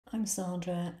I'm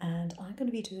Sandra and I'm going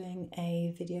to be doing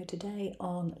a video today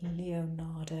on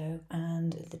Leonardo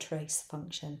and the trace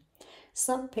function.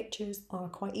 Some pictures are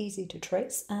quite easy to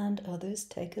trace and others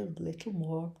take a little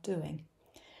more doing.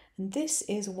 And this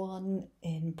is one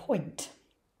in point.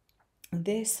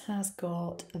 This has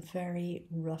got very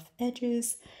rough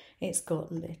edges. It's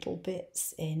got little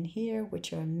bits in here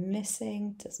which are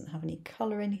missing, doesn't have any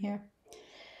colour in here.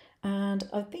 And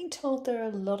I've been told there are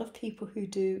a lot of people who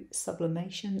do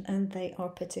sublimation and they are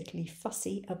particularly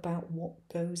fussy about what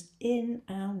goes in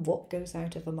and what goes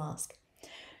out of a mask.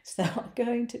 So I'm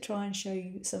going to try and show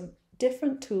you some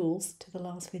different tools to the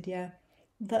last video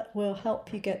that will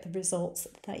help you get the results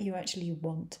that you actually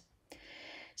want.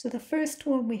 So the first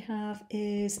one we have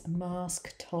is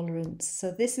mask tolerance. So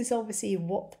this is obviously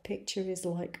what the picture is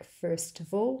like first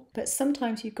of all, but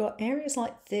sometimes you've got areas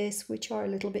like this which are a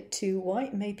little bit too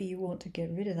white. Maybe you want to get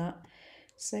rid of that.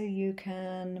 So you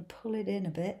can pull it in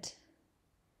a bit.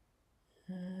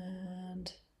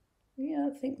 And yeah,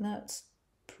 I think that's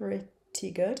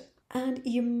pretty good. And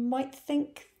you might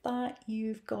think that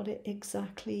you've got it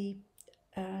exactly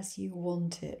as you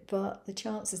want it, but the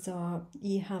chances are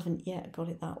you haven't yet got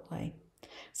it that way.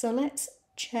 So let's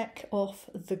check off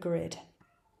the grid,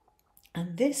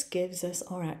 and this gives us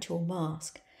our actual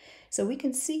mask. So we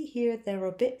can see here there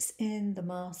are bits in the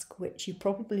mask which you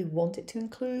probably want it to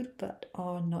include but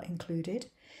are not included,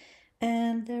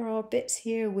 and there are bits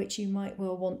here which you might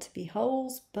well want to be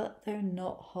holes but they're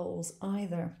not holes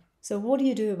either. So what do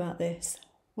you do about this?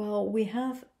 Well, we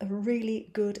have a really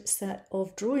good set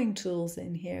of drawing tools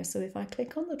in here. So if I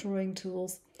click on the drawing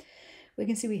tools, we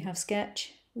can see we have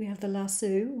sketch, we have the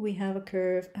lasso, we have a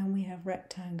curve, and we have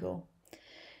rectangle.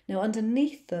 Now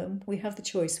underneath them, we have the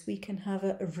choice. We can have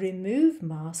a remove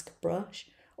mask brush,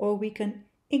 or we can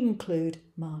include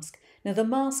mask. Now the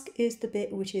mask is the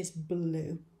bit which is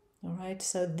blue. All right,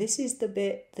 so this is the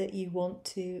bit that you want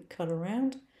to cut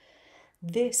around.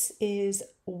 This is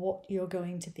what you're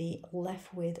going to be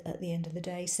left with at the end of the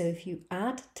day. So if you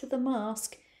add to the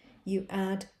mask, you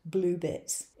add blue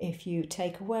bits. If you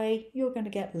take away, you're going to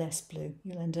get less blue.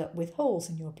 You'll end up with holes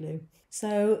in your blue.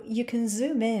 So you can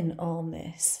zoom in on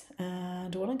this.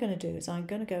 And what I'm going to do is I'm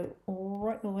going to go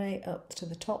right the way up to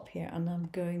the top here and I'm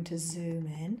going to zoom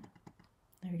in.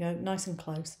 There we go, nice and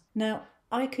close. Now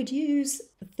I could use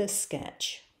the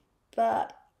sketch,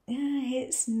 but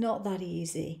it's not that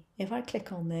easy. If I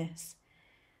click on this,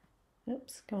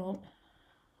 oops, come on,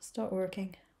 start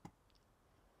working.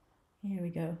 Here we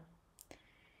go.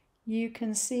 You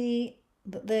can see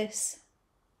that this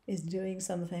is doing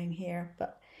something here,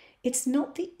 but it's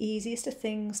not the easiest of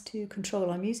things to control.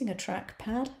 I'm using a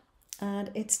trackpad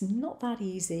and it's not that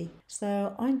easy.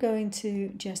 So I'm going to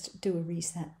just do a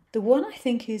reset. The one I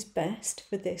think is best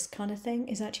for this kind of thing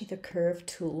is actually the curve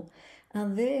tool.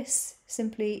 And this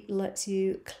simply lets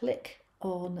you click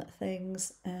on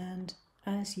things, and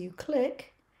as you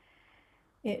click,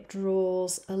 it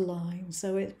draws a line.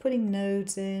 So it's putting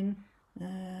nodes in,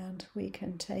 and we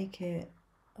can take it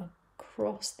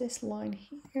across this line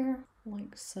here,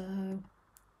 like so.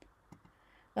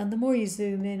 And the more you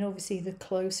zoom in, obviously, the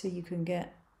closer you can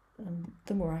get, and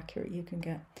the more accurate you can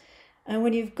get. And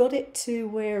when you've got it to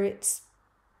where it's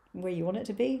where you want it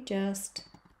to be, just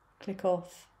click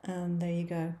off. And there you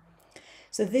go.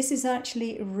 So this is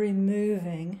actually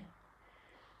removing.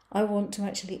 I want to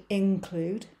actually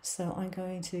include, so I'm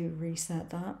going to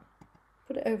reset that,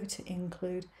 put it over to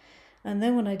include, and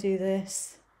then when I do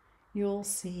this, you'll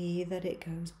see that it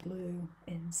goes blue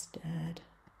instead.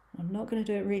 I'm not going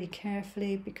to do it really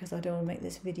carefully because I don't want to make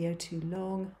this video too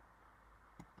long,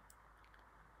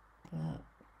 but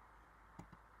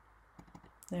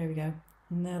there we go.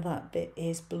 Now that bit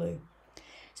is blue.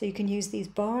 So you can use these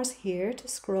bars here to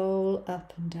scroll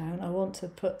up and down. I want to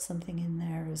put something in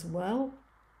there as well.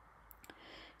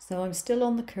 So I'm still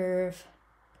on the curve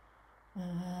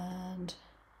and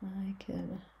I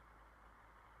can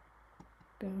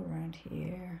go around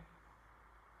here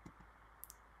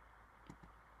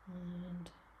and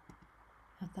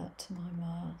add that to my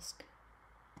mask.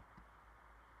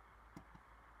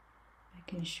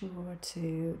 Making sure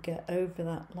to get over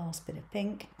that last bit of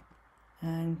pink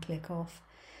and click off.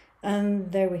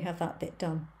 And there we have that bit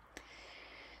done.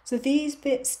 So these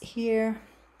bits here,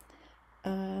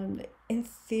 in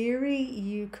theory,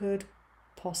 you could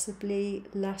possibly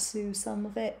lasso some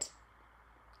of it.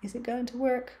 Is it going to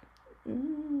work?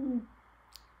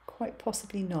 Quite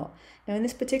possibly not. Now in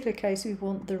this particular case, we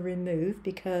want the remove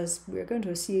because we're going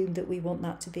to assume that we want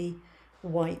that to be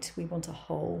white. We want a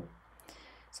hole.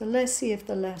 So let's see if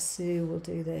the lasso will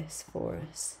do this for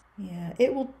us. Yeah,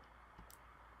 it will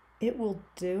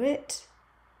do it,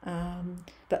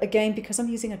 But again, because I'm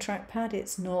using a trackpad,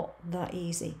 it's not that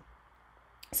easy.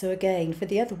 So again, for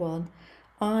the other one,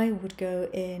 I would go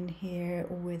in here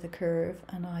with a curve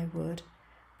and I would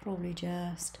probably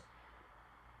just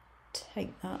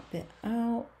take that bit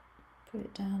out, put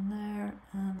it down there,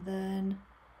 and then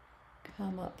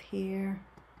come up here.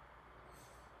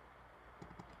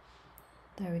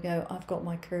 There we go, I've got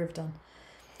my curve done.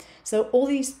 So all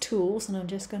these tools, and I'm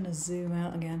just going to zoom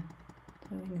out again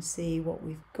so we can see what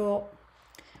we've got.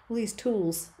 All these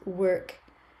tools work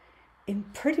in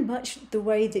pretty much the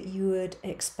way that you would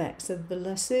expect. So the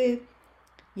lasso,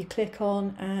 you click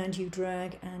on and you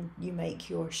drag and you make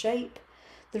your shape.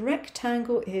 The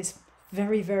rectangle is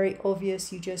very, very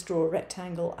obvious. You just draw a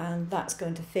rectangle and that's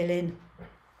going to fill in.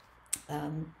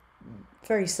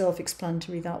 Very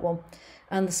self-explanatory, that one.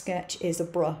 And the sketch is a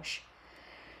brush.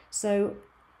 So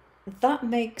that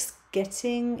makes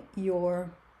getting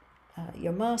your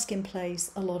mask in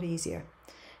place a lot easier.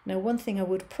 Now, one thing I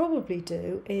would probably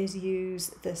do is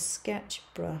use the sketch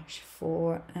brush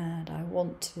for, and I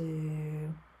want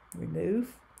to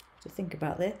remove, to think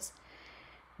about this,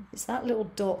 it's that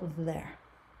little dot there.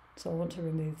 So I want to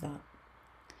remove that.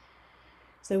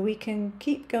 So we can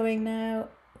keep going now,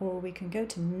 or we can go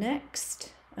to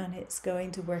next, and it's going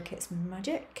to work its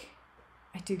magic.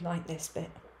 I do like this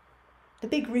bit. The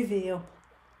big reveal.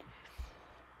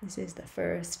 This is the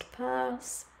first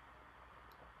pass.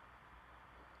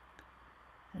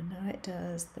 And now it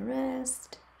does the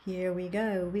rest. Here we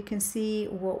go. We can see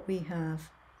what we have.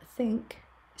 I think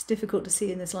it's difficult to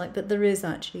see in this light, but there is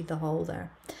actually the hole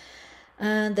there.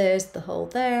 And there's the hole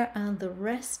there, and the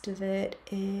rest of it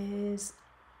is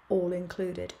all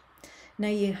included. Now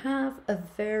you have a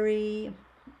very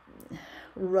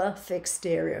rough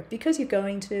exterior. Because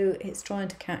it's trying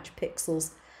to catch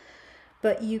pixels.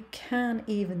 But you can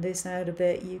even this out a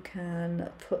bit. You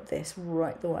can put this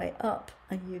right the way up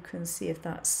and you can see if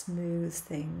that smooths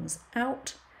things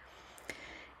out.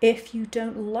 If you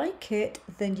don't like it,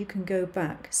 then you can go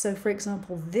back. So for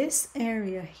example, this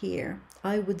area here,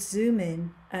 I would zoom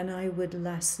in and I would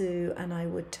lasso and I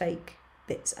would take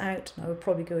bits out and I would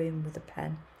probably go in with a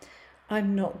pen.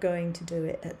 I'm not going to do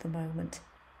it at the moment.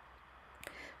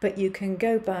 But you can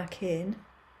go back in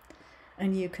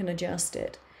and you can adjust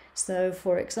it. So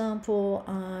for example,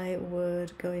 I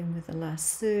would go in with a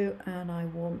lasso and I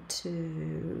want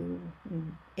to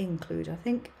include, I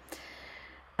think.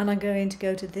 And I'm going to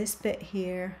go to this bit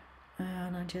here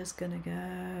and I'm just going to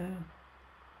go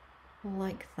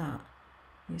like that.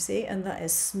 You see, and that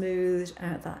is smoothed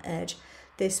out that edge.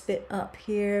 This bit up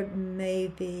here,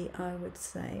 maybe I would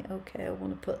say, okay, I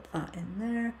want to put that in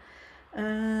there.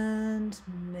 And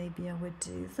maybe I would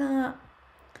do that.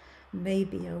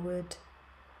 Maybe I would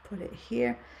put it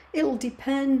here. It'll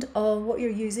depend on what you're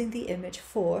using the image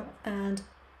for and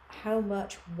how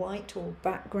much white or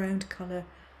background color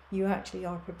you actually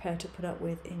are prepared to put up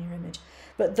with in your image.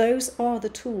 But those are the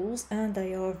tools and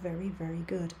they are very, very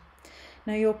good.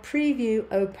 Now your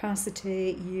preview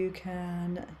opacity, you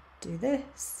can do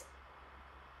this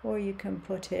or you can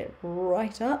put it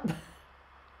right up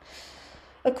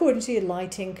according to your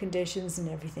lighting conditions and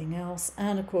everything else.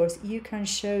 And of course you can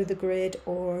show the grid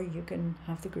or you can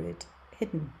have the grid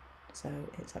hidden, so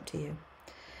it's up to you.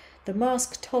 The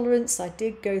mask tolerance I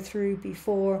did go through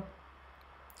before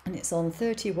and it's on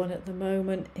 31 at the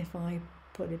moment. If I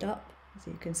put it up, as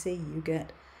you can see, you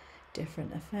get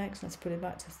different effects. Let's put it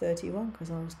back to 31 because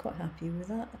I was quite happy with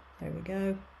that. There we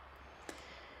go.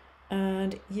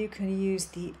 And you can use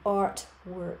the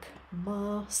artwork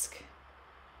mask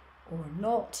or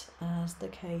not, as the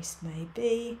case may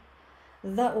be.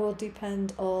 That will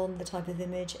depend on the type of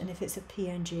image, and if it's a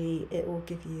PNG it will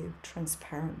give you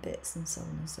transparent bits and so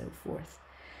on and so forth.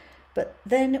 But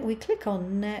then we click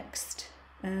on next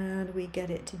and we get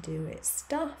it to do its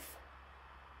stuff.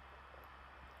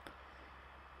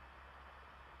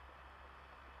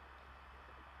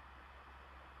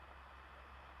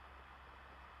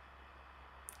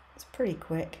 It's pretty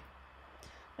quick.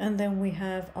 And then we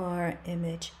have our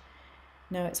image.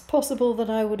 Now it's possible that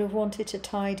I would have wanted to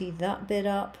tidy that bit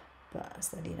up, but I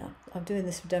said, you know, I'm doing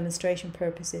this for demonstration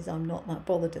purposes. I'm not that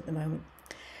bothered at the moment.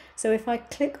 So if I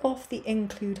click off the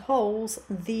include holes,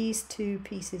 these two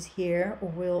pieces here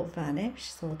will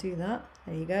vanish. So I'll do that.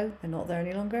 There you go. They're not there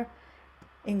any longer.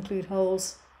 Include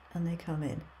holes and they come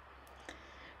in.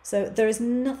 So there is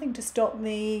nothing to stop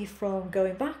me from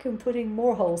going back and putting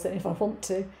more holes in if I want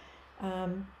to.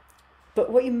 But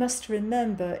what you must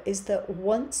remember is that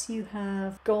once you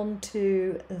have gone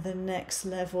to the next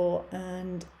level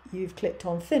and you've clicked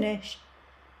on finish,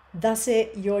 that's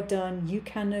it, you're done. You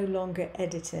can no longer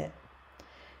edit it.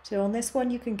 So on this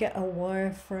one you can get a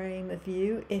wireframe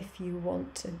view if you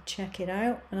want to check it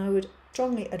out, and I would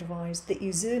strongly advise that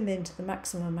you zoom into the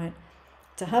maximum amount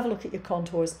to have a look at your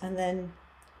contours and then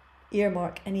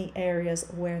earmark any areas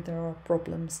where there are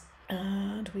problems.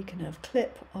 And we can have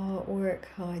clip artwork,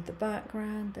 hide the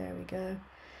background, there we go.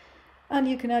 And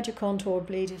you can add your contour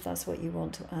bleed if that's what you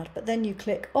want to add, but then you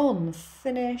click on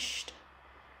finished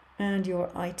and your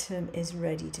item is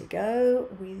ready to go.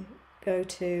 We go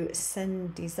to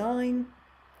send design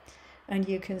and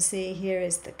you can see here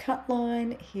is the cut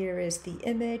line, here is the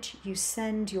image. You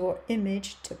send your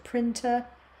image to printer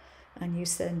and you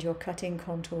send your cutting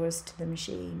contours to the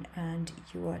machine and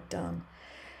you are done.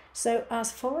 So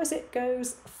as far as it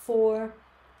goes for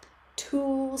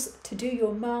tools to do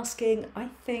your masking, I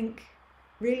think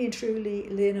really and truly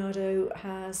Leonardo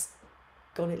has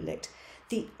got it licked.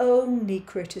 The only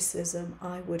criticism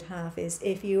I would have is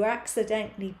if you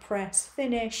accidentally press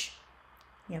finish,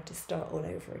 you have to start all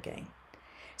over again.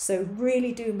 So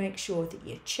really do make sure that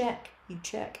you check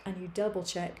and you double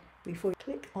check before you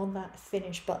click on that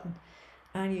finish button,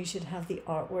 and you should have the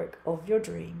artwork of your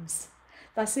dreams.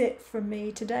 That's it from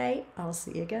me today. I'll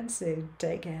see you again soon.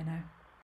 Take care now.